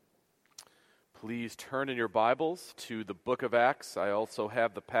Please turn in your Bibles to the book of Acts. I also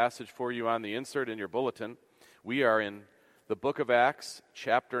have the passage for you on the insert in your bulletin. We are in the book of Acts,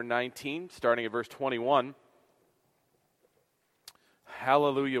 chapter 19, starting at verse 21.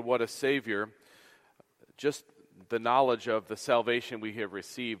 Hallelujah, what a Savior. Just the knowledge of the salvation we have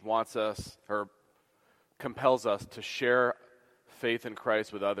received compels us to share faith in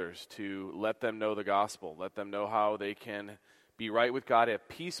Christ with others, to let them know the gospel, let them know how they can be right with God, have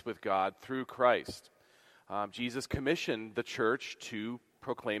peace with God through Christ. Jesus commissioned the church to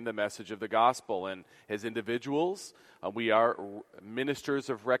proclaim the message of the gospel, and as individuals, we are ministers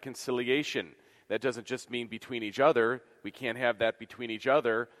of reconciliation. That doesn't just mean between each other. We can't have that between each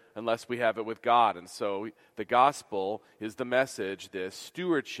other unless we have it with God. And so the gospel is the message, the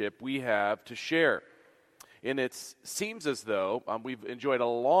stewardship we have to share. And it seems as though we've enjoyed a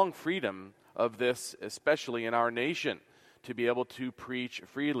long freedom of this, especially in our nation, to be able to preach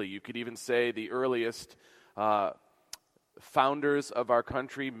freely. You could even say the earliest founders of our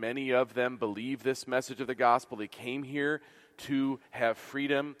country, many of them believe this message of the gospel. They came here to have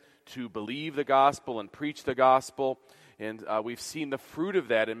freedom, to believe the gospel and preach the gospel. And we've seen the fruit of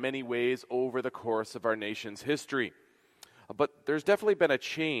that in many ways over the course of our nation's history. But there's definitely been a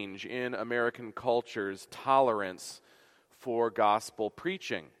change in American culture's tolerance for gospel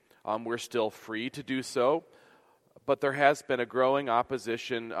preaching. We're still free to do so, but there has been a growing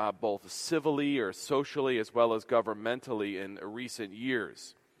opposition both civilly or socially as well as governmentally in recent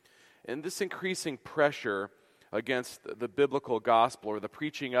years. And this increasing pressure against the biblical gospel or the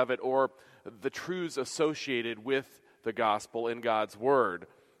preaching of it or the truths associated with the gospel in God's word,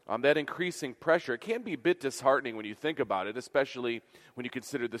 that increasing pressure, it can be a bit disheartening when you think about it, especially when you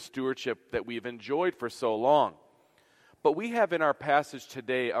consider the stewardship that we've enjoyed for so long. But we have in our passage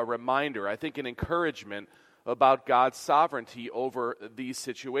today a reminder, I think an encouragement about God's sovereignty over these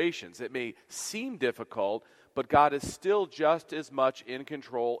situations. It may seem difficult, but God is still just as much in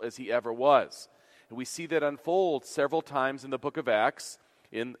control as he ever was. And we see that unfold several times in the book of Acts,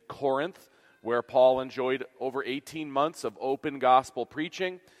 in Corinth, where Paul enjoyed over 18 months of open gospel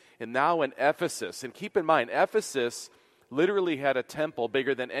preaching, and now in Ephesus. And keep in mind, Ephesus literally had a temple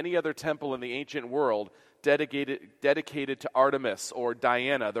bigger than any other temple in the ancient world, dedicated to Artemis or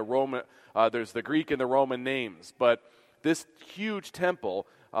Diana. There's the Greek and the Roman names, but this huge temple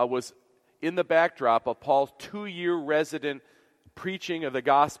was in the backdrop of Paul's 2-year resident preaching of the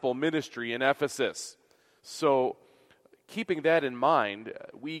gospel ministry in Ephesus. So, keeping that in mind,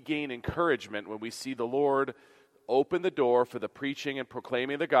 we gain encouragement when we see the Lord open the door for the preaching and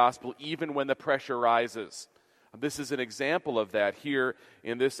proclaiming the gospel, even when the pressure rises. This is an example of that here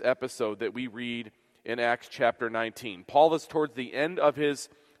in this episode that we read in Acts chapter 19. Paul is towards the end of his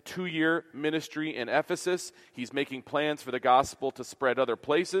 2-year ministry in Ephesus. He's making plans for the gospel to spread other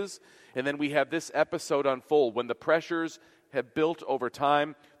places. And then we have this episode unfold when the pressures have built over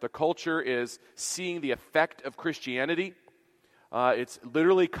time. The culture is seeing the effect of Christianity. It's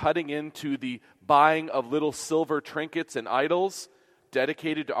literally cutting into the buying of little silver trinkets and idols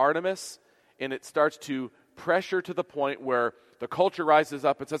dedicated to Artemis. And it starts to pressure to the point where the culture rises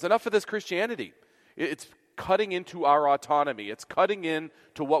up and says, enough of this Christianity. It's cutting into our autonomy. It's cutting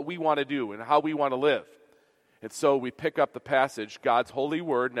into what we want to do and how we want to live. And so we pick up the passage, God's holy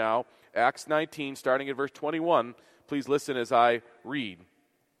word now, Acts 19, starting at verse 21. Please listen as I read.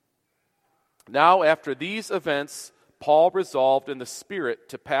 Now after these events, Paul resolved in the Spirit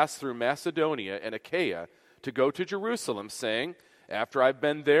to pass through Macedonia and Achaia to go to Jerusalem, saying, after I've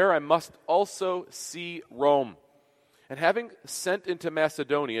been there, I must also see Rome. And having sent into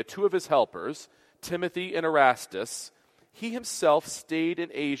Macedonia 2 of his helpers, Timothy and Erastus, he himself stayed in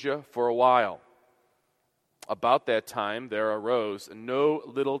Asia for a while. About that time there arose no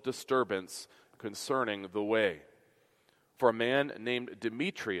little disturbance concerning the way. For a man named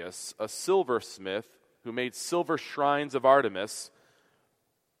Demetrius, a silversmith, who made silver shrines of Artemis,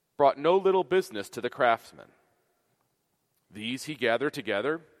 brought no little business to the craftsmen. These he gathered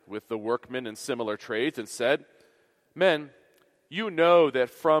together with the workmen in similar trades and said, men, you know that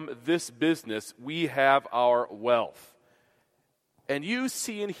from this business we have our wealth. And you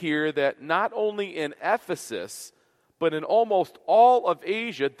see and hear that not only in Ephesus, but in almost all of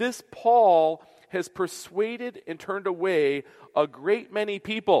Asia, this Paul has persuaded and turned away a great many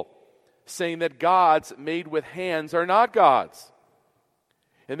people, saying that gods made with hands are not gods.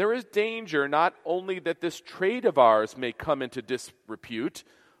 And there is danger not only that this trade of ours may come into disrepute,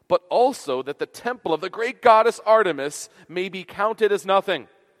 but also that the temple of the great goddess Artemis may be counted as nothing,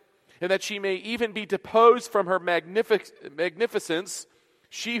 and that she may even be deposed from her magnificence,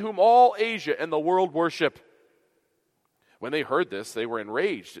 she whom all Asia and the world worship. When they heard this, they were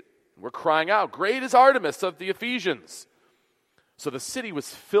enraged. We're crying out, "Great is Artemis of the Ephesians." So the city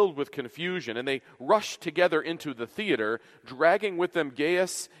was filled with confusion, and they rushed together into the theater, dragging with them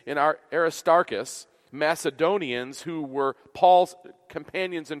Gaius and Aristarchus, Macedonians who were Paul's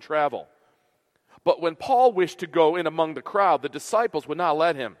companions in travel. But when Paul wished to go in among the crowd, the disciples would not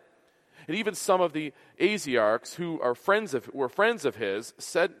let him. And even some of the Asiarchs, who were friends of his,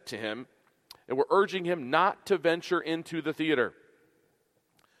 said to him and were urging him not to venture into the theater.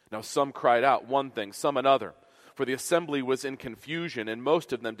 Now some cried out one thing, some another, for the assembly was in confusion, and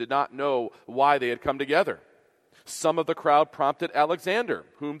most of them did not know why they had come together. Some of the crowd prompted Alexander,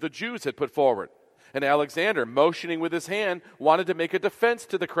 whom the Jews had put forward. And Alexander, motioning with his hand, wanted to make a defense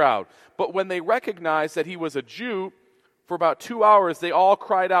to the crowd. But when they recognized that he was a Jew, for about 2 hours they all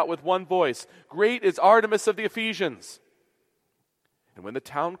cried out with one voice, "Great is Artemis of the Ephesians!" And when the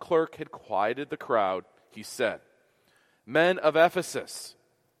town clerk had quieted the crowd, he said, "Men of Ephesus,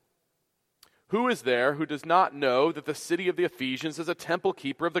 who is there who does not know that the city of the Ephesians is a temple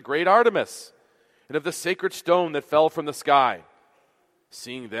keeper of the great Artemis, and of the sacred stone that fell from the sky?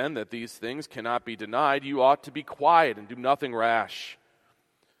 Seeing then that these things cannot be denied, you ought to be quiet and do nothing rash.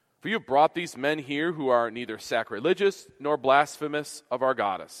 For you have brought these men here who are neither sacrilegious nor blasphemous of our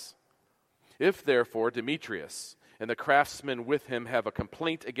goddess. If therefore Demetrius and the craftsmen with him have a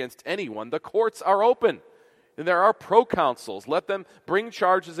complaint against anyone, the courts are open, and there are proconsuls. Let them bring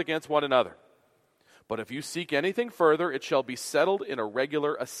charges against one another. But if you seek anything further, it shall be settled in a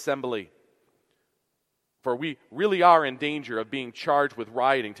regular assembly. For we really are in danger of being charged with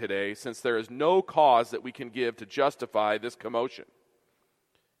rioting today, since there is no cause that we can give to justify this commotion."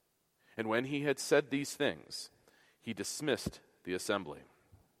 And when he had said these things, he dismissed the assembly.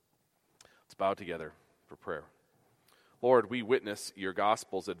 Let's bow together for prayer. Lord, we witness your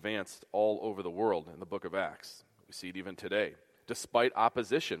gospels advanced all over the world in the book of Acts. We see it even today, despite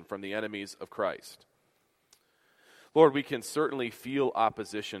opposition from the enemies of Christ. Lord, we can certainly feel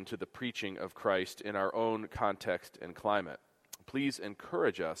opposition to the preaching of Christ in our own context and climate. Please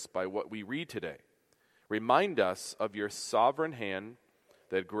encourage us by what we read today. Remind us of your sovereign hand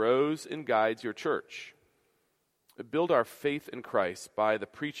that grows and guides your church. Build our faith in Christ by the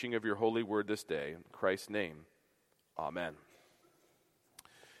preaching of your holy word this day. In Christ's name, amen.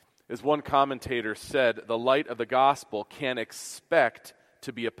 As one commentator said, the light of the gospel can expect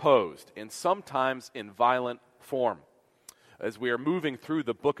to be opposed, and sometimes in violent form. As we are moving through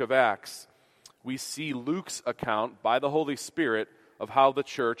the book of Acts, we see Luke's account by the Holy Spirit of how the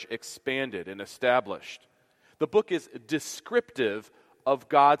church expanded and established. The book is descriptive of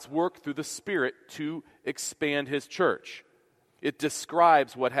God's work through the Spirit to expand his church. It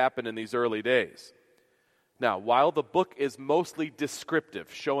describes what happened in these early days. Now, while the book is mostly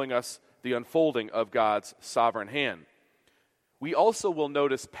descriptive, showing us the unfolding of God's sovereign hand, we also will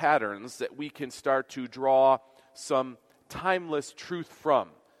notice patterns that we can start to draw some timeless truth from,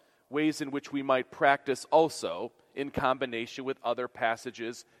 ways in which we might practice also in combination with other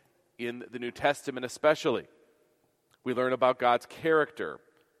passages in the New Testament especially. We learn about God's character.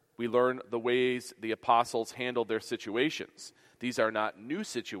 We learn the ways the apostles handled their situations. These are not new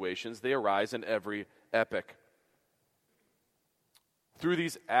situations. They arise in every epoch. Through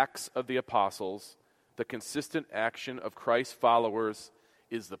these acts of the apostles, the consistent action of Christ's followers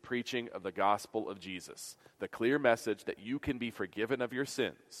is the preaching of the gospel of Jesus, the clear message that you can be forgiven of your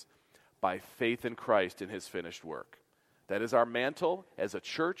sins by faith in Christ and his finished work. That is our mantle as a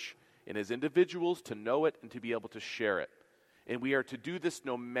church and as individuals to know it and to be able to share it. And we are to do this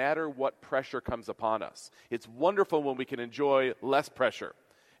no matter what pressure comes upon us. It's wonderful when we can enjoy less pressure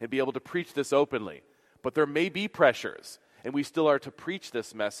and be able to preach this openly. But there may be pressures, and we still are to preach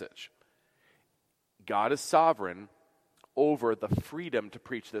this message. God is sovereign over the freedom to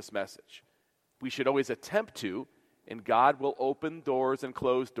preach this message. We should always attempt to, and God will open doors and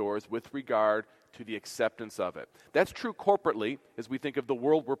close doors with regard to the acceptance of it. That's true corporately as we think of the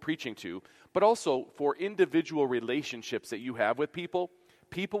world we're preaching to, but also for individual relationships that you have with people.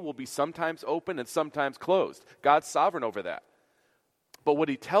 People will be sometimes open and sometimes closed. God's sovereign over that. But what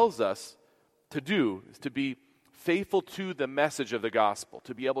he tells us to do is to be faithful to the message of the gospel,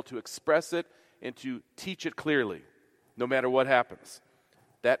 to be able to express it and to teach it clearly, no matter what happens.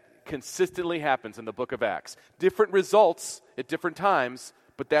 That consistently happens in the book of Acts. Different results at different times,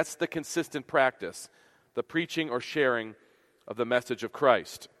 but that's the consistent practice, the preaching or sharing of the message of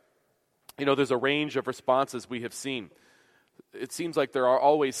Christ. You know, there's a range of responses we have seen. It seems like there are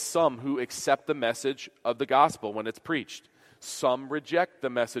always some who accept the message of the gospel when it's preached. Some reject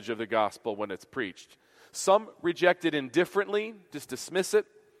the message of the gospel when it's preached. Some reject it indifferently, just dismiss it.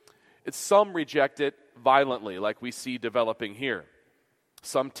 Some reject it violently, like we see developing here.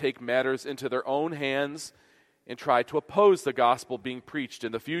 Some take matters into their own hands and try to oppose the gospel being preached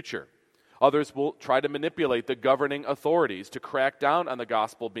in the future. Others will try to manipulate the governing authorities to crack down on the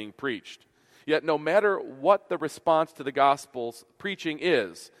gospel being preached. Yet no matter what the response to the gospel's preaching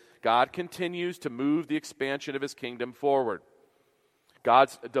is, God continues to move the expansion of his kingdom forward.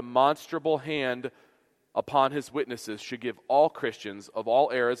 God's demonstrable hand upon his witnesses should give all Christians of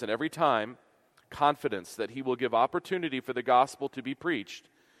all eras and every time confidence that he will give opportunity for the gospel to be preached,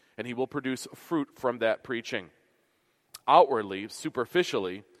 and he will produce fruit from that preaching. Outwardly,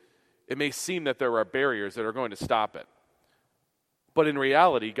 superficially, it may seem that there are barriers that are going to stop it. But in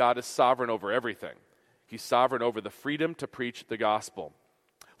reality, God is sovereign over everything. He's sovereign over the freedom to preach the gospel.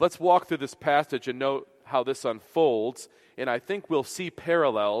 Let's walk through this passage and note how this unfolds, and I think we'll see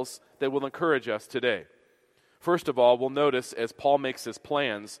parallels that will encourage us today. First of all, we'll notice as Paul makes his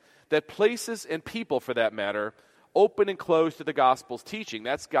plans that places and people, for that matter, open and close to the gospel's teaching.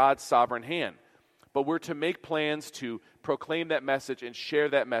 That's God's sovereign hand. But we're to make plans to proclaim that message and share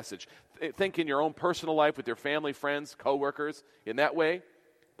that message. Think in your own personal life with your family, friends, coworkers. In that way,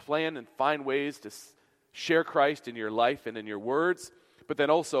 plan and find ways to share Christ in your life and in your words. But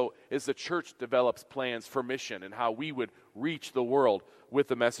then also, as the church develops plans for mission and how we would reach the world with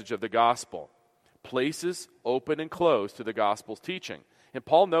the message of the gospel. Places open and close to the gospel's teaching. And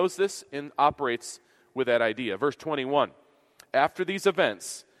Paul knows this and operates with that idea. Verse 21, after these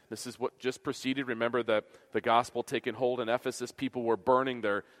events, this is what just preceded. Remember the gospel taking hold in Ephesus. People were burning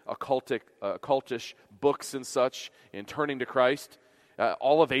their occultish books and such and turning to Christ.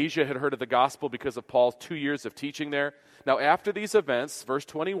 All of Asia had heard of the gospel because of Paul's 2 years of teaching there. Now after these events, verse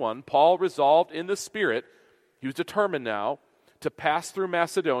 21, Paul resolved in the Spirit, he was determined now, to pass through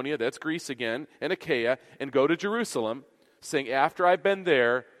Macedonia, that's Greece again, and Achaia, and go to Jerusalem, saying, after I've been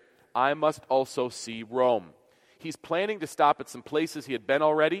there, I must also see Rome. He's planning to stop at some places he had been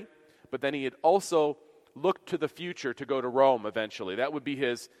already, but then he had also looked to the future to go to Rome eventually. That would be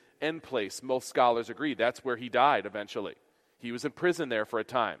his end place. Most scholars agree that's where he died eventually. He was in prison there for a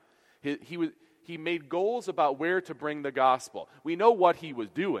time. He made goals about where to bring the gospel. We know what he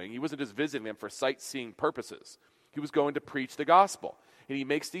was doing. He wasn't just visiting them for sightseeing purposes. He was going to preach the gospel. And he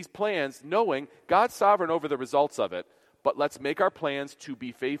makes these plans knowing God's sovereign over the results of it, but let's make our plans to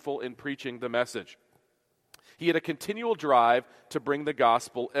be faithful in preaching the message. He had a continual drive to bring the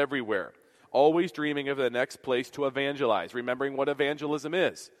gospel everywhere, always dreaming of the next place to evangelize, remembering what evangelism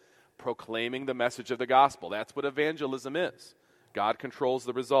is, proclaiming the message of the gospel. That's what evangelism is. God controls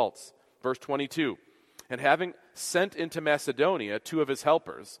the results. Verse 22, and having sent into Macedonia 2 of his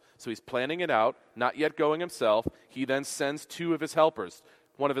helpers, so he's planning it out, not yet going himself, he then sends 2 of his helpers,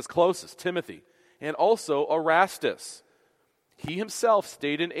 one of his closest, Timothy, and also Erastus. He himself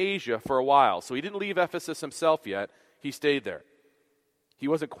stayed in Asia for a while, so he didn't leave Ephesus himself yet. He stayed there. He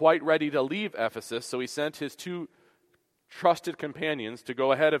wasn't quite ready to leave Ephesus, so he sent his 2 trusted companions to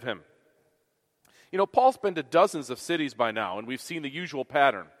go ahead of him. You know, Paul's been to dozens of cities by now, and we've seen the usual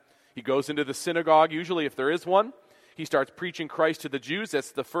pattern. He goes into the synagogue, usually if there is one. He starts preaching Christ to the Jews.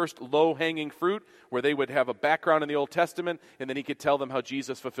 That's the first low-hanging fruit, where they would have a background in the Old Testament, and then he could tell them how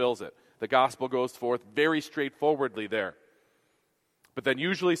Jesus fulfills it. The gospel goes forth very straightforwardly there. But then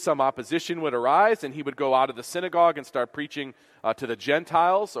usually some opposition would arise, and he would go out of the synagogue and start preaching to the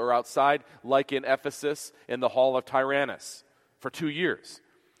Gentiles or outside, like in Ephesus in the hall of Tyrannus for 2 years.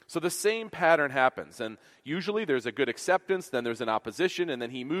 So the same pattern happens, and usually there's a good acceptance, then there's an opposition, and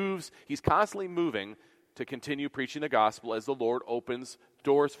then he moves. He's constantly moving to continue preaching the gospel as the Lord opens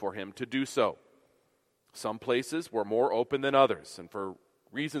doors for him to do so. Some places were more open than others, and for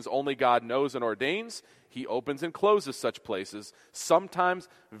reasons only God knows and ordains, he opens and closes such places, sometimes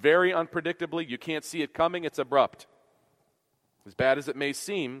very unpredictably. You can't see it coming. It's abrupt. As bad as it may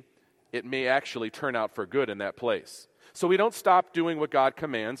seem, it may actually turn out for good in that place. So we don't stop doing what God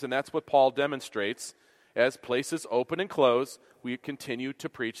commands, and that's what Paul demonstrates. As places open and close, we continue to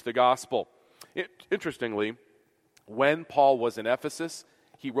preach the gospel. Interestingly, when Paul was in Ephesus,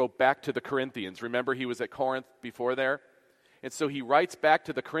 he wrote back to the Corinthians. Remember, he was at Corinth before there? And so he writes back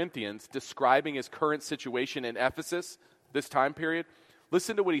to the Corinthians, describing his current situation in Ephesus, this time period.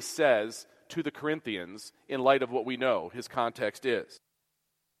 Listen to what he says to the Corinthians in light of what we know his context is.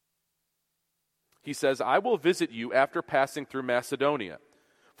 He says, I will visit you after passing through Macedonia,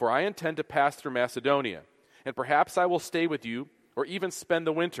 for I intend to pass through Macedonia, and perhaps I will stay with you or even spend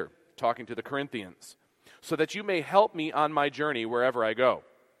the winter, talking to the Corinthians, so that you may help me on my journey wherever I go.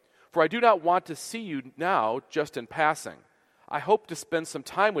 For I do not want to see you now just in passing. I hope to spend some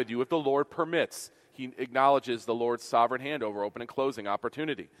time with you if the Lord permits. He acknowledges the Lord's sovereign hand over open and closing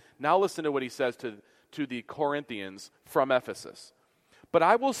opportunity. Now listen to what he says to the Corinthians from Ephesus. But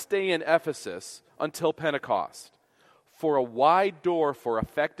I will stay in Ephesus until Pentecost, for a wide door for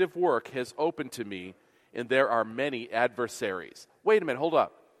effective work has opened to me, and there are many adversaries. Wait a minute, hold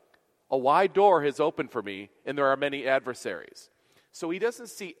up. A wide door has opened for me, and there are many adversaries. So he doesn't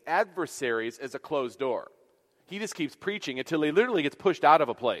see adversaries as a closed door. He just keeps preaching until he literally gets pushed out of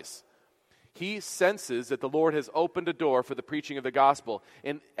a place. He senses that the Lord has opened a door for the preaching of the gospel,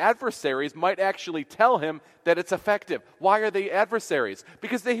 and adversaries might actually tell him that it's effective. Why are they adversaries?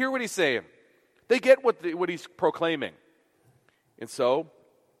 Because they hear what he's saying. They get what he's proclaiming. And so,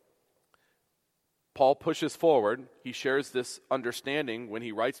 Paul pushes forward. He shares this understanding when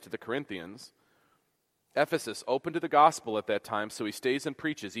he writes to the Corinthians. Ephesus open to the gospel at that time, so he stays and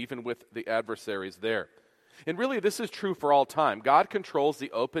preaches, even with the adversaries there. And really, this is true for all time. God controls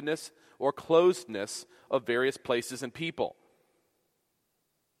the openness or closedness of various places and people.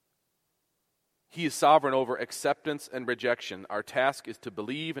 He is sovereign over acceptance and rejection. Our task is to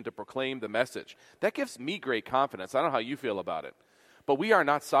believe and to proclaim the message. That gives me great confidence. I don't know how you feel about it. But we are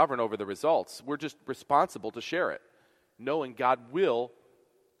not sovereign over the results. We're just responsible to share it, knowing God will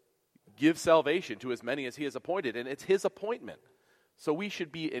give salvation to as many as he has appointed, and it's his appointment. So we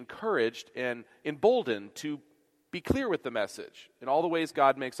should be encouraged and emboldened to be clear with the message in all the ways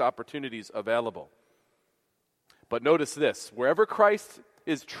God makes opportunities available. But notice this, wherever Christ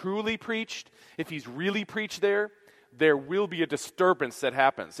is truly preached, if he's really preached there will be a disturbance that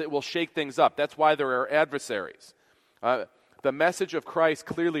happens. It will shake things up. That's why there are adversaries. The message of Christ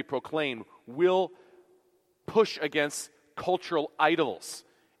clearly proclaimed will push against cultural idols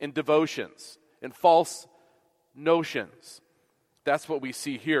and devotions and false notions. That's what we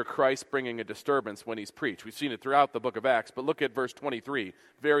see here, Christ bringing a disturbance when he's preached. We've seen it throughout the book of Acts, but look at verse 23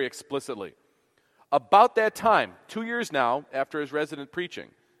 very explicitly. About that time, 2 years now after his resident preaching,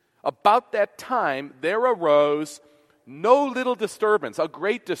 about that time there arose no little disturbance, a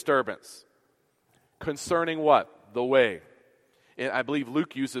great disturbance, concerning what? The way. And I believe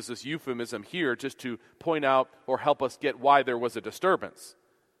Luke uses this euphemism here just to point out or help us get why there was a disturbance.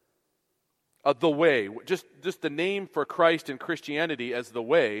 The way, just the name for Christ and Christianity as the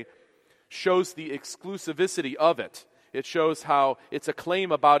way, shows the exclusivity of it. It shows how it's a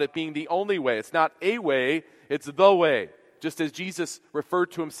claim about it being the only way. It's not a way, it's the way. Just as Jesus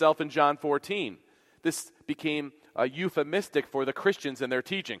referred to himself in John 14. This became euphemistic for the Christians in their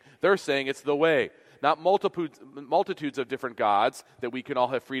teaching. They're saying it's the way. Not multitudes of different gods that we can all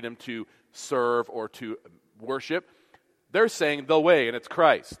have freedom to serve or to worship. They're saying the way, and it's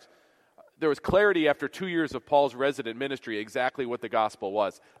Christ. There was clarity after 2 years of Paul's resident ministry exactly what the gospel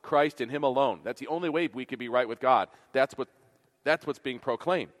was. Christ and him alone. That's the only way we can be right with God. That's what's being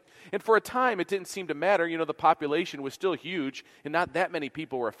proclaimed. And for a time, it didn't seem to matter. You know, the population was still huge, and not that many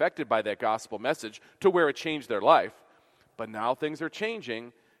people were affected by that gospel message to where it changed their life. But now things are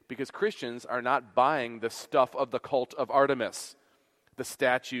changing because Christians are not buying the stuff of the cult of Artemis, the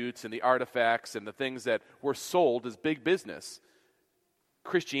statues and the artifacts and the things that were sold as big business.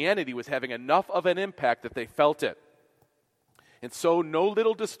 Christianity was having enough of an impact that they felt it. And so no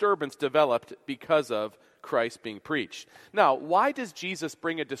little disturbance developed because of Christ being preached. Now, why does Jesus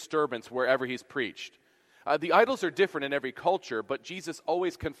bring a disturbance wherever he's preached? The idols are different in every culture, but Jesus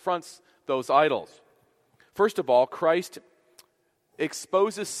always confronts those idols. First of all, Christ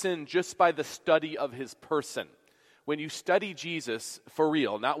exposes sin just by the study of his person. When you study Jesus for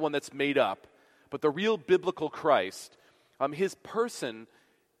real, not one that's made up, but the real biblical Christ, his person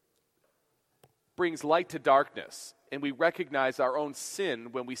brings light to darkness, and we recognize our own sin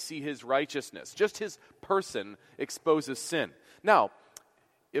when we see his righteousness. Just his person exposes sin. Now,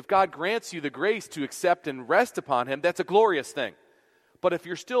 if God grants you the grace to accept and rest upon him, that's a glorious thing. But if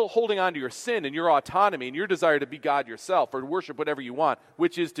you're still holding on to your sin and your autonomy and your desire to be God yourself or to worship whatever you want,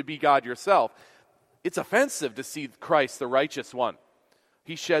 which is to be God yourself, it's offensive to see Christ, the righteous one.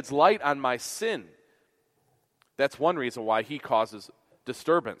 He sheds light on my sin. That's one reason why he causes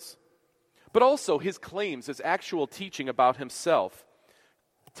disturbance. But also his claims, his actual teaching about himself,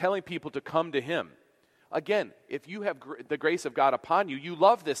 telling people to come to him. Again, if you have the grace of God upon you, you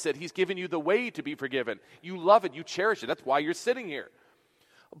love this, that he's given you the way to be forgiven. You love it, you cherish it. That's why you're sitting here.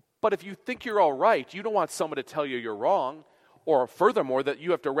 But if you think you're all right, you don't want someone to tell you you're wrong, or furthermore, that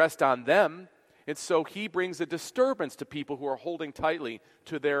you have to rest on them. And so he brings a disturbance to people who are holding tightly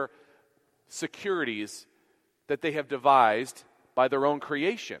to their securities that they have devised by their own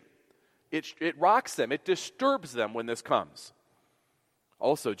creation. It rocks them. It disturbs them when this comes.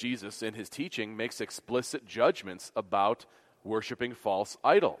 Also, Jesus, in his teaching, makes explicit judgments about worshiping false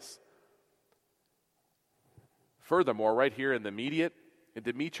idols. Furthermore, right here in the immediate,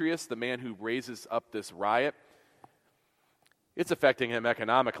 Demetrius, the man who raises up this riot, It's affecting him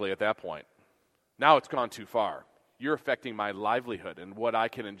economically at that point. Now it's gone too far. You're affecting my livelihood and what I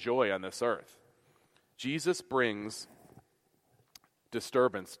can enjoy on this earth. Jesus brings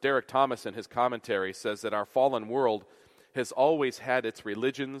disturbance. Derek Thomas, in his commentary, says that our fallen world has always had its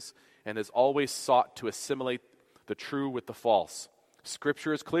religions and has always sought to assimilate the true with the false.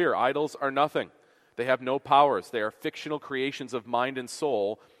 Scripture is clear. Idols are nothing. They have no powers. They are fictional creations of mind and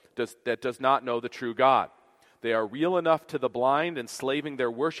soul that does not know the true God. They are real enough to the blind, enslaving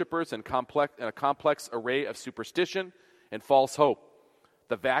their worshipers in a complex array of superstition and false hope.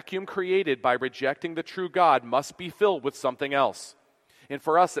 The vacuum created by rejecting the true God must be filled with something else. And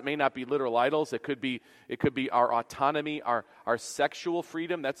for us, it may not be literal idols. It could be our autonomy, our sexual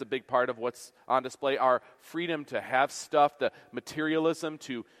freedom. That's a big part of what's on display. Our freedom to have stuff, the materialism,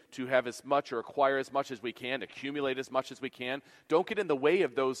 to have as much or acquire as much as we can, accumulate as much as we can. Don't get in the way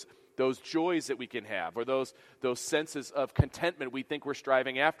of those joys that we can have, or those senses of contentment we think we're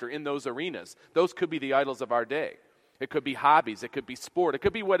striving after in those arenas. Those could be the idols of our day. It could be hobbies. It could be sport. It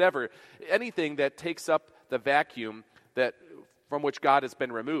could be whatever. Anything that takes up the vacuum from which God has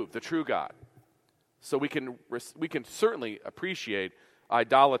been removed, the true God. So we can certainly appreciate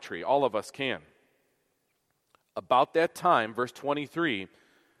idolatry. All of us can. About that time, verse 23,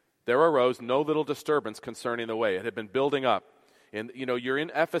 there arose no little disturbance concerning the way. It had been building up. And, you're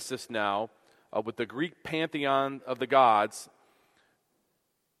in Ephesus now with the Greek pantheon of the gods.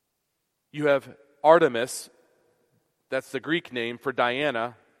 You have Artemis, that's the Greek name for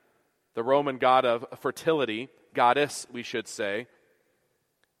Diana, the Roman god of fertility, goddess, we should say.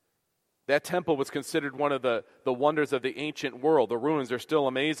 That temple was considered one of the wonders of the ancient world. The ruins are still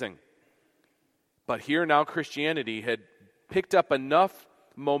amazing. But here now Christianity had picked up enough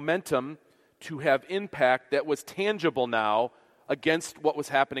momentum to have impact that was tangible now against what was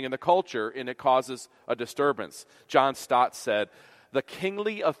happening in the culture, and it causes a disturbance. John Stott said, the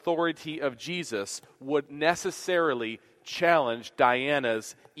kingly authority of Jesus would necessarily challenge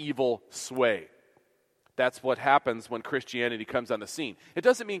Diana's evil sway. That's what happens when Christianity comes on the scene. It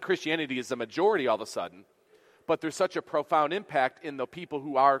doesn't mean Christianity is the majority all of a sudden, but there's such a profound impact in the people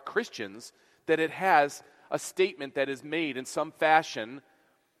who are Christians that it has a statement that is made in some fashion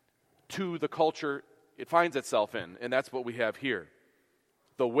to the culture it finds itself in, and that's what we have here.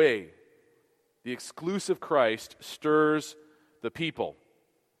 The way, the exclusive Christ stirs the people.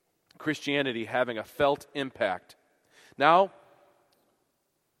 Christianity having a felt impact. Now,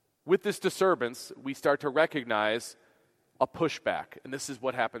 with this disturbance, we start to recognize a pushback, and this is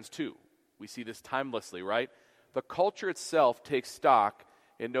what happens too. We see this timelessly, right? The culture itself takes stock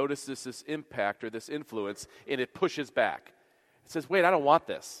and notices this impact or this influence, and it pushes back. It says, wait, I don't want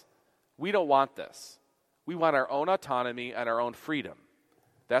this. We don't want this. We want our own autonomy and our own freedom.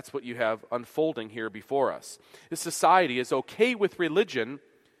 That's what you have unfolding here before us. This society is okay with religion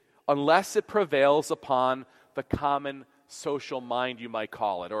unless it prevails upon the common social mind, you might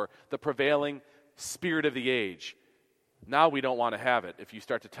call it, or the prevailing spirit of the age. Now we don't want to have it. If you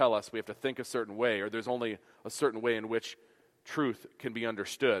start to tell us we have to think a certain way, or there's only a certain way in which truth can be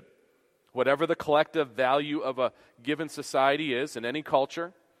understood. Whatever the collective value of a given society is in any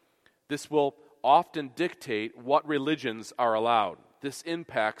culture, this will often dictate what religions are allowed. This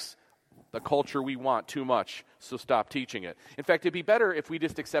impacts the culture we want too much, so stop teaching it. In fact, it'd be better if we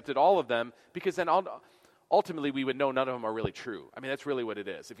just accepted all of them, because then ultimately we would know none of them are really true. I mean, that's really what it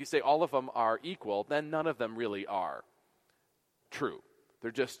is. If you say all of them are equal, then none of them really are true. They're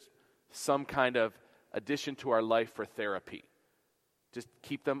just some kind of addition to our life for therapy. Just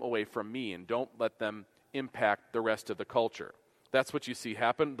keep them away from me and don't let them impact the rest of the culture. That's what you see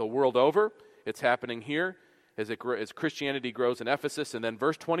happen the world over. It's happening here as Christianity grows in Ephesus. And then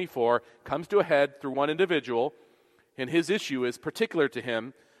verse 24 comes to a head through one individual, and his issue is particular to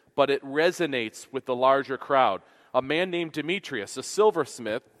him, but it resonates with the larger crowd. A man named Demetrius, a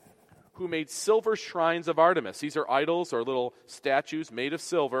silversmith, who made silver shrines of Artemis. These are idols or little statues made of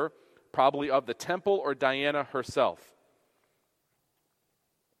silver, probably of the temple or Diana herself.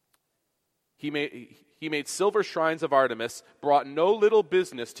 He made silver shrines of Artemis, brought no little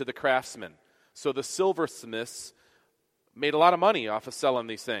business to the craftsmen. So the silversmiths made a lot of money off of selling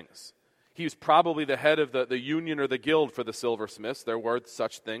these things. He was probably the head of the union or the guild for the silversmiths. There were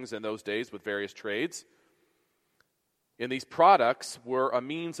such things in those days with various trades. And these products were a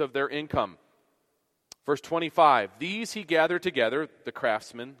means of their income. Verse 25, these he gathered together, the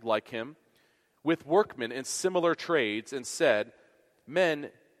craftsmen like him, with workmen in similar trades, and said, men,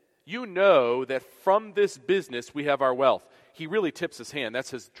 you know that from this business we have our wealth. He really tips his hand. That's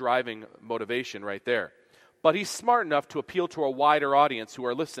his driving motivation right there. But he's smart enough to appeal to a wider audience who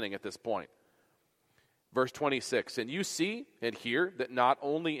are listening at this point. Verse 26, and you see and hear that not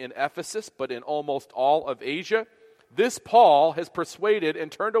only in Ephesus, but in almost all of Asia, this Paul has persuaded and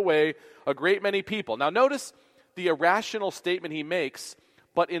turned away a great many people. Now notice the irrational statement he makes,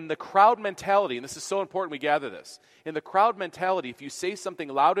 but in the crowd mentality, and this is so important we gather this, in the crowd mentality, if you say something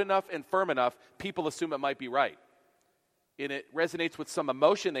loud enough and firm enough, people assume it might be right. And it resonates with some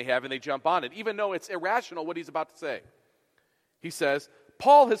emotion they have and they jump on it, even though it's irrational what he's about to say. He says,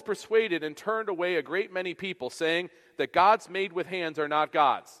 Paul has persuaded and turned away a great many people, saying that gods made with hands are not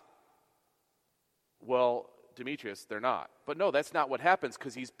gods. Well, Demetrius, they're not. But no, that's not what happens,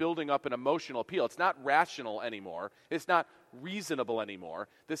 because he's building up an emotional appeal. It's not rational anymore. It's not reasonable anymore.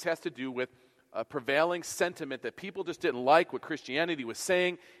 This has to do with a prevailing sentiment that people just didn't like what Christianity was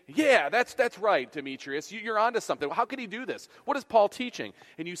saying. Yeah, that's right, Demetrius. You're onto something. How could he do this? What is Paul teaching?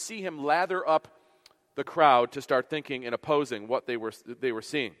 And you see him lather up the crowd to start thinking and opposing what they were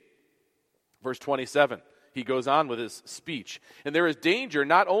seeing. Verse 27, he goes on with his speech. And there is danger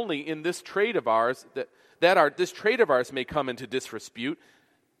not only in this trade of ours, this trade of ours may come into disrepute,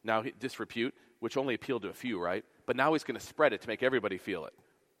 which only appealed to a few, right? But now he's going to spread it to make everybody feel it.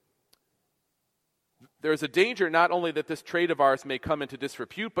 There is a danger not only that this trade of ours may come into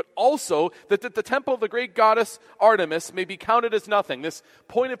disrepute, but also that the temple of the great goddess Artemis may be counted as nothing. This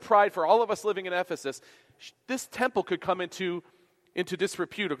point of pride for all of us living in Ephesus, this temple could come into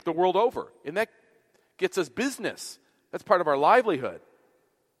disrepute the world over. And that gets us business. That's part of our livelihood.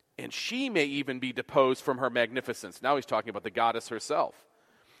 And she may even be deposed from her magnificence. Now he's talking about the goddess herself.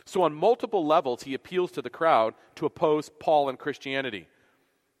 So on multiple levels, he appeals to the crowd to oppose Paul and Christianity.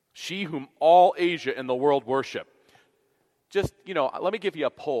 She whom all Asia and the world worship. Just, let me give you a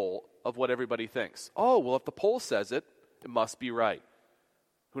poll of what everybody thinks. Oh, well, if the poll says it, it must be right.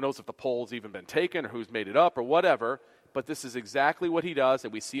 Who knows if the poll's even been taken or who's made it up or whatever, but this is exactly what he does,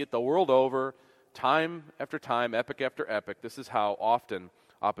 and we see it the world over, time after time, epoch after epoch. This is how often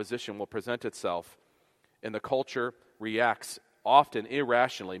opposition will present itself, and the culture reacts often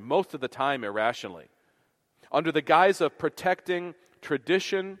irrationally, most of the time irrationally. Under the guise of protecting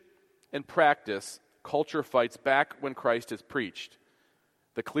tradition and practice, culture fights back when Christ is preached.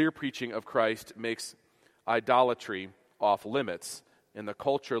 The clear preaching of Christ makes idolatry off limits, and the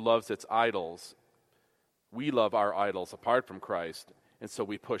culture loves its idols. We love our idols apart from Christ, and so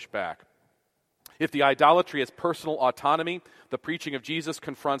we push back. If the idolatry is personal autonomy, the preaching of Jesus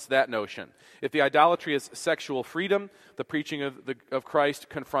confronts that notion. If the idolatry is sexual freedom, the preaching of Christ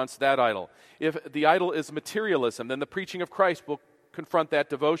confronts that idol. If the idol is materialism, then the preaching of Christ will confront that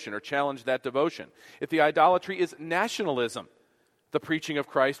devotion or challenge that devotion. If the idolatry is nationalism, the preaching of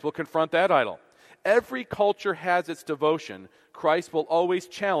Christ will confront that idol. Every culture has its devotion. Christ will always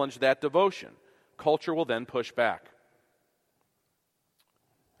challenge that devotion. Culture will then push back.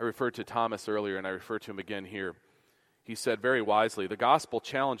 I referred to Thomas earlier, and I refer to him again here. He said very wisely, the gospel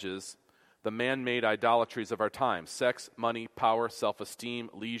challenges the man-made idolatries of our time: sex, money, power, self-esteem,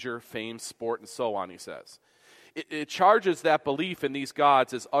 leisure, fame, sport, and so on, he says. It charges that belief in these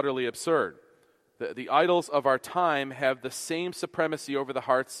gods as utterly absurd. The idols of our time have the same supremacy over the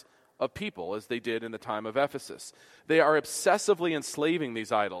hearts of people as they did in the time of Ephesus. They are obsessively enslaving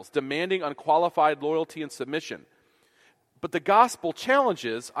these idols, demanding unqualified loyalty and submission. But the gospel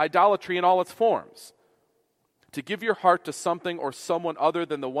challenges idolatry in all its forms. To give your heart to something or someone other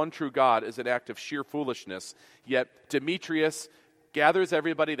than the one true God is an act of sheer foolishness. Yet Demetrius gathers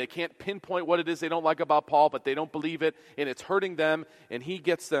everybody. They can't pinpoint what it is they don't like about Paul, but they don't believe it, and it's hurting them, and he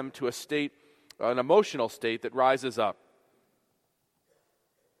gets them to a state, an emotional state that rises up.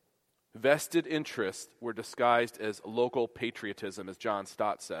 Vested interests were disguised as local patriotism, as John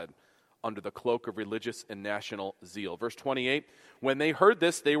Stott said, under the cloak of religious and national zeal. Verse 28, when they heard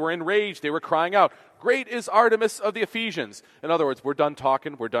this, they were enraged. They were crying out, "Great is Artemis of the Ephesians." In other words, we're done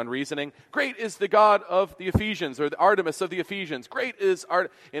talking, we're done reasoning. Great is the God of the Ephesians, or the Artemis of the Ephesians. Great is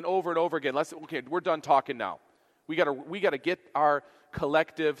and over again. Okay, we're done talking now. We got to get our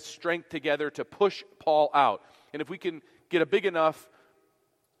collective strength together to push Paul out. And if we can get a big enough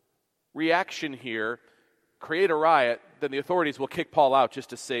reaction here, create a riot, then the authorities will kick Paul out just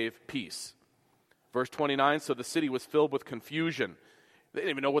to save peace. Verse 29, so the city was filled with confusion. They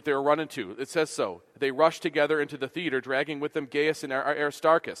didn't even know what they were running to. It says so. They rushed together into the theater, dragging with them Gaius and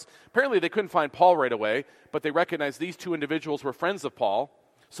Aristarchus. Apparently they couldn't find Paul right away, but they recognized these two individuals were friends of Paul,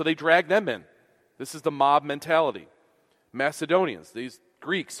 so they dragged them in. This is the mob mentality. Macedonians, these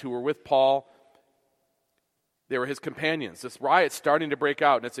Greeks who were with Paul, they were his companions. This riot's starting to break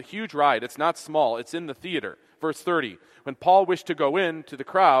out, and it's a huge riot. It's not small. It's in the theater. Verse 30, when Paul wished to go in to the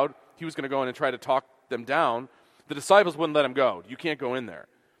crowd, he was going to go in and try to talk them down. The disciples wouldn't let him go. You can't go in there.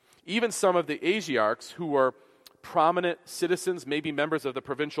 Even some of the Asiarchs who were prominent citizens, maybe members of the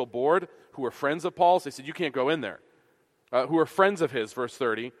provincial board, who were friends of Paul's, they said, you can't go in there. Who were friends of his, verse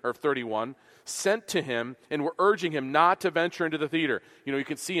 30 or 31, sent to him and were urging him not to venture into the theater. You know, you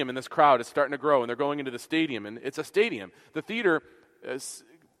can see him in this crowd. It's starting to grow, and they're going into the stadium, and it's a stadium. The theater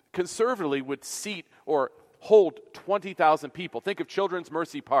conservatively would seat or hold 20,000 people. Think of Children's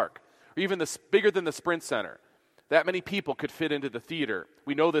Mercy Park, or even bigger than the Sprint Center. That many people could fit into the theater.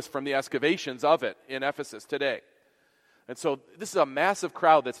 We know this from the excavations of it in Ephesus today. And so this is a massive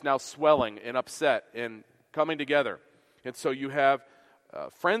crowd that's now swelling and upset and coming together. And so you have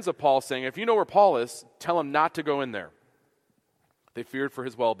friends of Paul saying, if you know where Paul is, tell him not to go in there. They feared for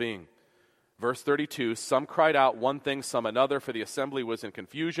his well-being. Verse 32, some cried out one thing, some another, for the assembly was in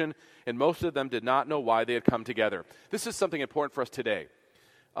confusion, and most of them did not know why they had come together. This is something important for us today.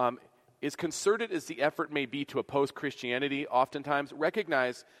 As concerted as the effort may be to oppose Christianity, oftentimes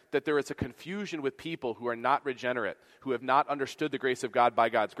recognize that there is a confusion with people who are not regenerate, who have not understood the grace of God by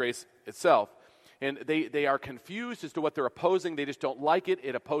God's grace itself. And they are confused as to what they're opposing. They just don't like it.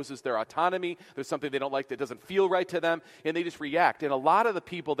 It opposes their autonomy. There's something they don't like that doesn't feel right to them, and they just react. And a lot of the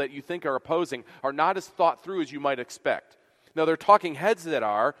people that you think are opposing are not as thought through as you might expect. Now, there are talking heads that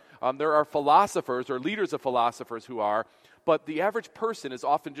are. There are philosophers or leaders of philosophers who are. But the average person is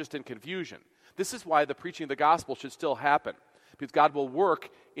often just in confusion. This is why the preaching of the gospel should still happen, because God will work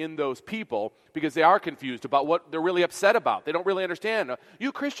in those people because they are confused about what they're really upset about. They don't really understand.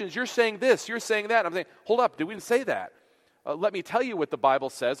 You Christians, you're saying this, you're saying that. I'm saying, hold up, did we say that? Let me tell you what the Bible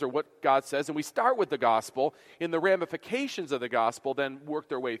says or what God says, and we start with the gospel, and the ramifications of the gospel then work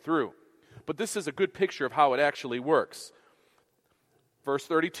their way through. But this is a good picture of how it actually works. Verse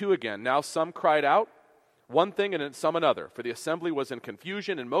 32 again, now some cried out one thing and some another, for the assembly was in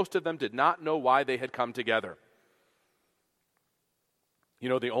confusion, and most of them did not know why they had come together. You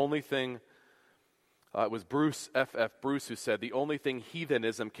know, the only thing, it was Bruce who said, the only thing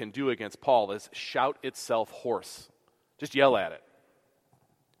heathenism can do against Paul is shout itself hoarse. Just yell at it.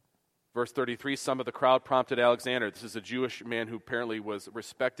 Verse 33, some of the crowd prompted Alexander. This is a Jewish man who apparently was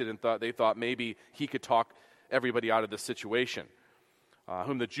respected and they thought maybe he could talk everybody out of this situation,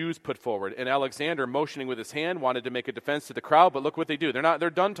 whom the Jews put forward. And Alexander, motioning with his hand, wanted to make a defense to the crowd, but look what they do. They're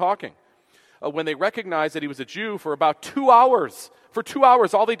done talking. When they recognized that he was a Jew for about 2 hours. For 2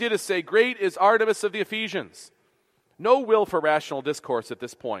 hours, all they did is say, great is Artemis of the Ephesians. No will for rational discourse at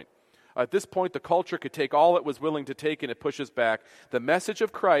this point. At this point, the culture could take all it was willing to take, and it pushes back. The message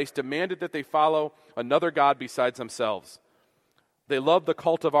of Christ demanded that they follow another god besides themselves. They loved the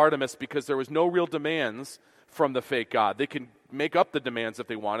cult of Artemis because there was no real demands from the fake god. They could make up the demands if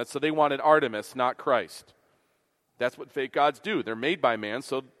they wanted, so they wanted Artemis, not Christ. That's what fake gods do. They're made by man,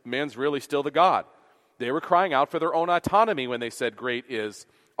 so man's really still the god. They were crying out for their own autonomy when they said, great is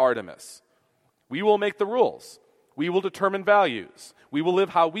Artemis. We will make the rules. We will determine values. We will live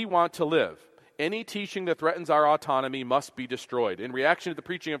how we want to live. Any teaching that threatens our autonomy must be destroyed. In reaction to the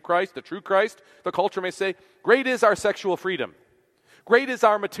preaching of Christ, the true Christ, the culture may say, great is our sexual freedom. Great is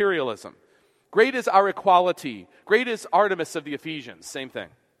our materialism. Great is our equality. Great is Artemis of the Ephesians. Same thing.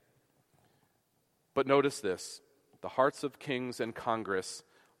 But notice this. The hearts of kings and Congress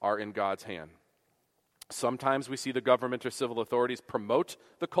are in God's hand. Sometimes we see the government or civil authorities promote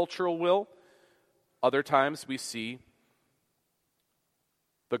the cultural will. Other times we see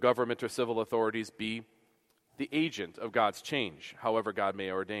the government or civil authorities be the agent of God's change, however God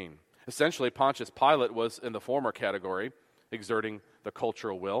may ordain. Essentially, Pontius Pilate was in the former category, exerting the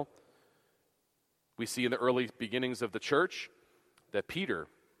cultural will. We see in the early beginnings of the church that Peter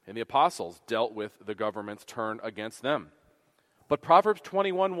and the apostles dealt with the government's turn against them. But Proverbs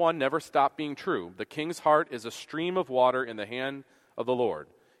 21:1 never stopped being true. The king's heart is a stream of water in the hand of the Lord.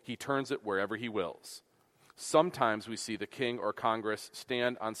 He turns it wherever he wills. Sometimes we see the king or Congress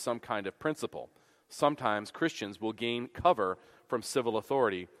stand on some kind of principle. Sometimes Christians will gain cover from civil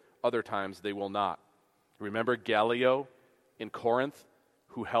authority. Other times they will not. Remember Gallio in Corinth,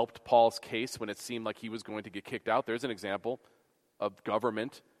 who helped Paul's case when it seemed like he was going to get kicked out? There's an example of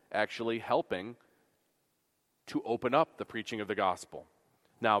government actually helping to open up the preaching of the gospel.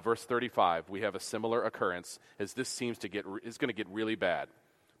 Now, verse 35, we have a similar occurrence, as this is going to get really bad.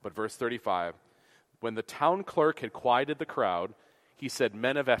 But verse 35, when the town clerk had quieted the crowd, he said,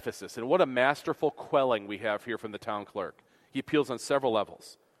 men of Ephesus. And what a masterful quelling we have here from the town clerk. He appeals on several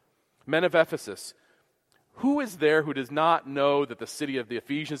levels. Men of Ephesus, who is there who does not know that the city of the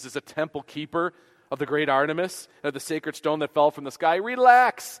Ephesians is a temple keeper of the great Artemis, of the sacred stone that fell from the sky?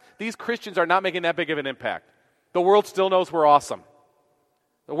 Relax. These Christians are not making that big of an impact. The world still knows we're awesome.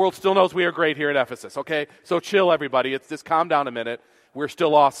 The world still knows we are great here at Ephesus, okay? So chill, everybody. Just calm down a minute. We're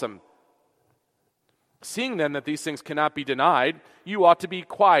still awesome. Seeing then that these things cannot be denied, you ought to be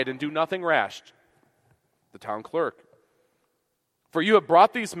quiet and do nothing rash. The town clerk. For you have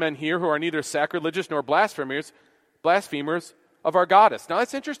brought these men here who are neither sacrilegious nor blasphemers of our goddess. Now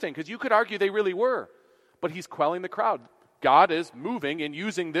that's interesting because you could argue they really were, but he's quelling the crowd. God is moving and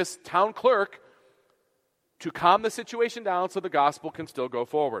using this town clerk to calm the situation down so the gospel can still go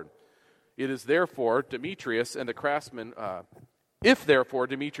forward. It is therefore Demetrius and the craftsmen, if therefore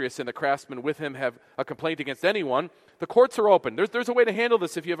Demetrius and the craftsmen with him have a complaint against anyone, the courts are open. There's a way to handle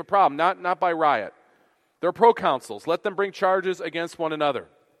this if you have a problem, not by riot. There are proconsuls. Let them bring charges against one another.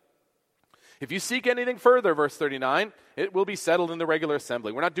 If you seek anything further, verse 39, it will be settled in the regular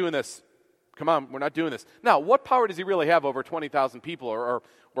assembly. We're not doing this. Come on, we're not doing this. Now, what power does he really have over 20,000 people or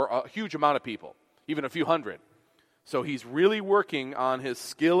a huge amount of people, even a few hundred? So he's really working on his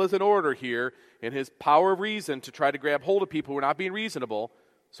skill as an orator here and his power of reason to try to grab hold of people who are not being reasonable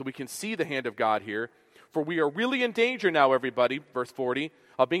so we can see the hand of God here. For we are really in danger now, everybody, verse 40,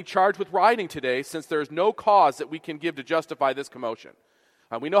 of being charged with rioting today, since there is no cause that we can give to justify this commotion.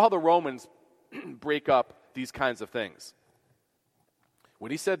 We know how the Romans break up these kinds of things.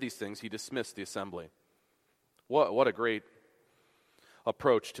 When he said these things, he dismissed the assembly. What a great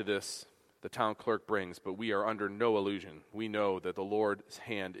approach to this the town clerk brings, but we are under no illusion. We know that the Lord's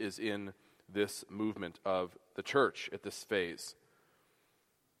hand is in this movement of the church at this phase.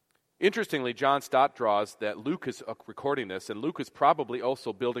 Interestingly, John Stott draws that Luke is recording this, and Luke is probably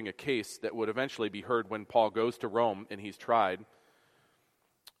also building a case that would eventually be heard when Paul goes to Rome and he's tried.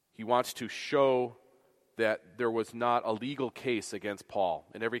 He wants to show that there was not a legal case against Paul.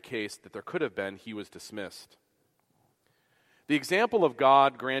 In every case that there could have been, he was dismissed. The example of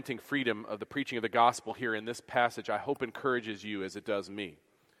God granting freedom of the preaching of the gospel here in this passage, I hope encourages you as it does me.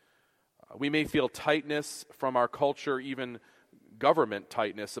 We may feel tightness from our culture, even government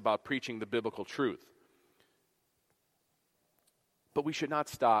tightness about preaching the biblical truth. But we should not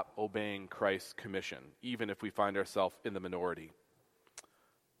stop obeying Christ's commission, even if we find ourselves in the minority.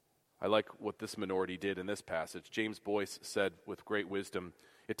 I like what this minority did in this passage. James Boyce said with great wisdom,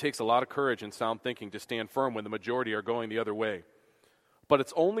 "It takes a lot of courage and sound thinking to stand firm when the majority are going the other way. But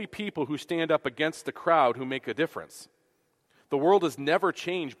it's only people who stand up against the crowd who make a difference. The world is never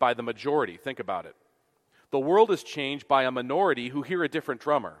changed by the majority. Think about it. The world is changed by a minority who hear a different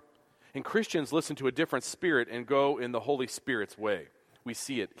drummer. And Christians listen to a different spirit and go in the Holy Spirit's way." We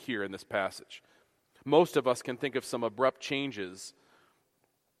see it here in this passage. Most of us can think of some abrupt changes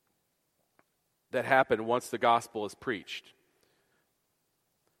that happen once the gospel is preached.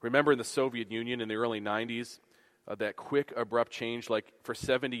 Remember in the Soviet Union in the early 90s, that quick, abrupt change, like for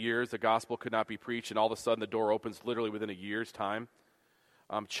 70 years the gospel could not be preached, and all of a sudden the door opens literally within a year's time.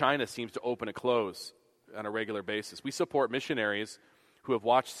 China seems to open and close on a regular basis. We support missionaries who have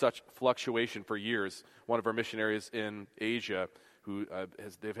watched such fluctuation for years. One of our missionaries in Asia, who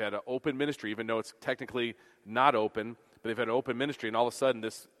they've had an open ministry, even though it's technically not open, but they've had an open ministry, and all of a sudden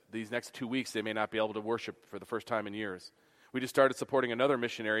these next 2 weeks they may not be able to worship for the first time in years. We just started supporting another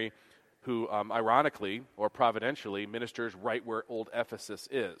missionary who, ironically or providentially, ministers right where old Ephesus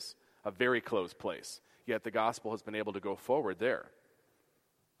is, a very closed place. Yet the gospel has been able to go forward there.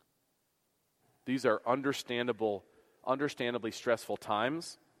 These are understandably stressful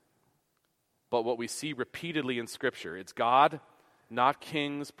times, but what we see repeatedly in Scripture, it's God, not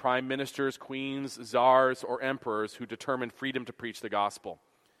kings, prime ministers, queens, czars, or emperors who determine freedom to preach the gospel.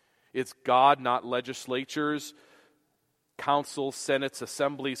 It's God, not legislatures, councils, senates,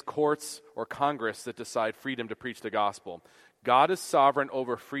 assemblies, courts, or Congress that decide freedom to preach the gospel. God is sovereign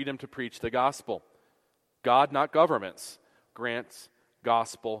over freedom to preach the gospel. God, not governments, grants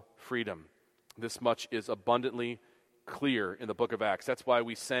gospel freedom. This much is abundantly clear in the book of Acts. That's why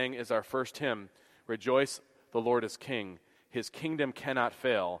we sang as our first hymn, "Rejoice, the Lord is King. His kingdom cannot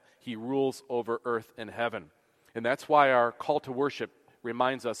fail. He rules over earth and heaven." And that's why our call to worship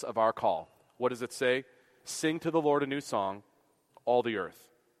reminds us of our call. What does it say? Sing to the Lord a new song, all the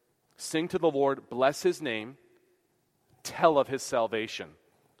earth. Sing to the Lord, bless his name, tell of his salvation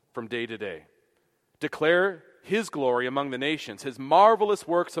from day to day. Declare his glory among the nations, his marvelous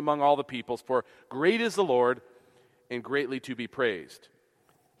works among all the peoples, for great is the Lord and greatly to be praised.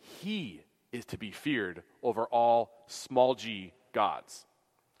 He is to be feared over all small g gods.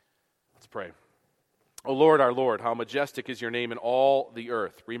 Let's pray. O Lord, our Lord, how majestic is your name in all the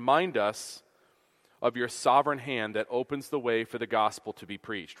earth. Remind us of your sovereign hand that opens the way for the gospel to be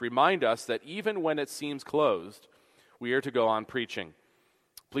preached. Remind us that even when it seems closed, we are to go on preaching.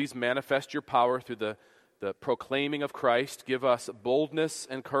 Please manifest your power through the the proclaiming of Christ. Give us boldness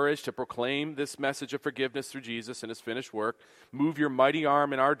and courage to proclaim this message of forgiveness through Jesus and his finished work. Move your mighty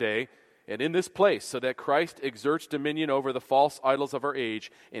arm in our day and in this place so that Christ exerts dominion over the false idols of our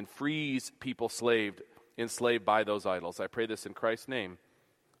age and frees people enslaved by those idols. I pray this in Christ's name.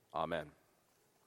 Amen.